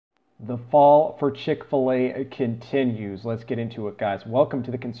The fall for Chick-fil-A continues. Let's get into it, guys. Welcome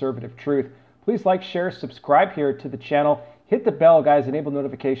to the Conservative Truth. Please like, share, subscribe here to the channel. Hit the bell, guys. Enable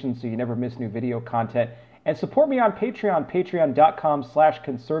notifications so you never miss new video content. And support me on Patreon,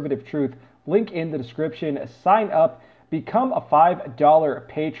 patreon.com/conservativetruth. Link in the description. Sign up. Become a $5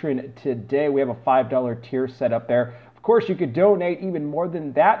 patron today. We have a $5 tier set up there. Of course, you could donate even more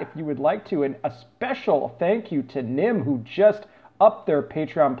than that if you would like to. And a special thank you to Nim, who just upped their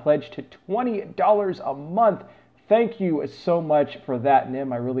Patreon pledge to $20 a month. Thank you so much for that,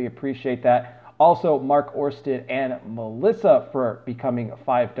 Nim. I really appreciate that. Also, Mark Orsted and Melissa for becoming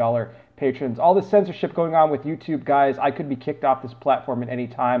 $5 patrons. All the censorship going on with YouTube, guys, I could be kicked off this platform at any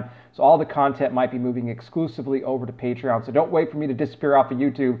time. So all the content might be moving exclusively over to Patreon. So don't wait for me to disappear off of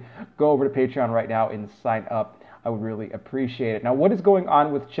YouTube. Go over to Patreon right now and sign up. I would really appreciate it. Now, what is going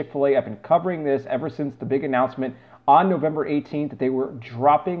on with Chick-fil-A? I've been covering this ever since the big announcement on November 18th that they were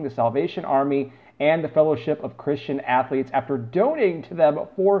dropping the Salvation Army and the Fellowship of Christian Athletes after donating to them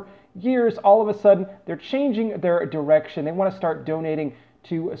for years. All of a sudden, they're changing their direction. They want to start donating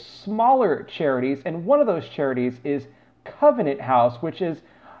to smaller charities, and one of those charities is Covenant House, which is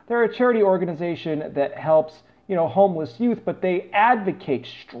they're a charity organization that helps homeless youth, but they advocate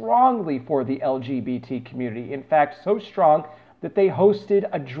strongly for the LGBT community. In fact, so strong that they hosted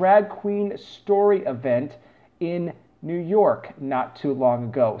a drag queen story event in New York not too long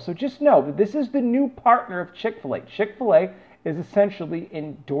ago. So just know that this is the new partner of Chick-fil-A. Chick-fil-A is essentially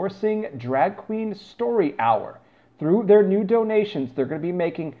endorsing Drag Queen Story Hour. Through their new donations, they're going to be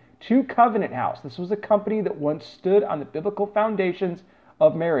making to Covenant House. This was a company that once stood on the biblical foundations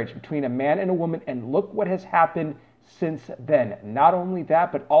of marriage between a man and a woman, and look what has happened since then. Not only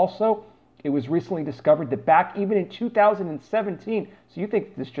that, but also it was recently discovered that back even in 2017, so you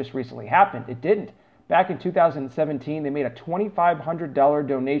think this just recently happened, it didn't. Back in 2017, they made a $2,500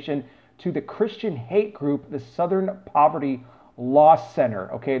 donation to the Christian hate group, the Southern Poverty Law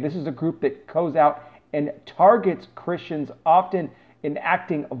Center. Okay, this is a group that goes out and targets Christians, often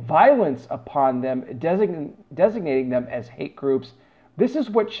enacting violence upon them, designating them as hate groups. This is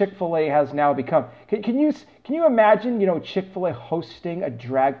what Chick-fil-A has now become. Can you imagine, Chick-fil-A hosting a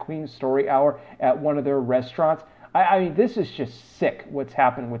drag queen story hour at one of their restaurants? I mean, this is just sick what's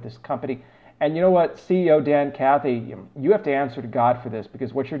happened with this company. And you know what, CEO Dan Cathy, you have to answer to God for this,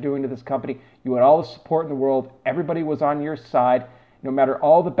 because what you're doing to this company, you had all the support in the world. Everybody was on your side. No matter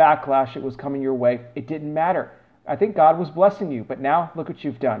all the backlash that was coming your way, it didn't matter. I think God was blessing you, but now look what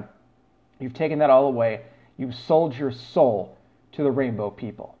you've done. You've taken that all away. You've sold your soul to the rainbow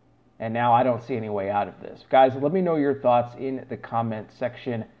people. And now I don't see any way out of this. Guys, let me know your thoughts in the comment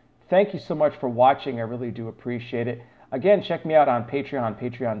section. Thank you so much for watching. I really do appreciate it. Again, check me out on Patreon,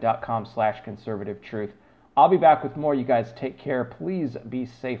 patreon.com/conservative-truth. I'll be back with more. You guys take care. Please be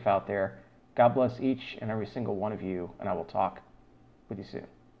safe out there. God bless each and every single one of you, and I will talk with you soon.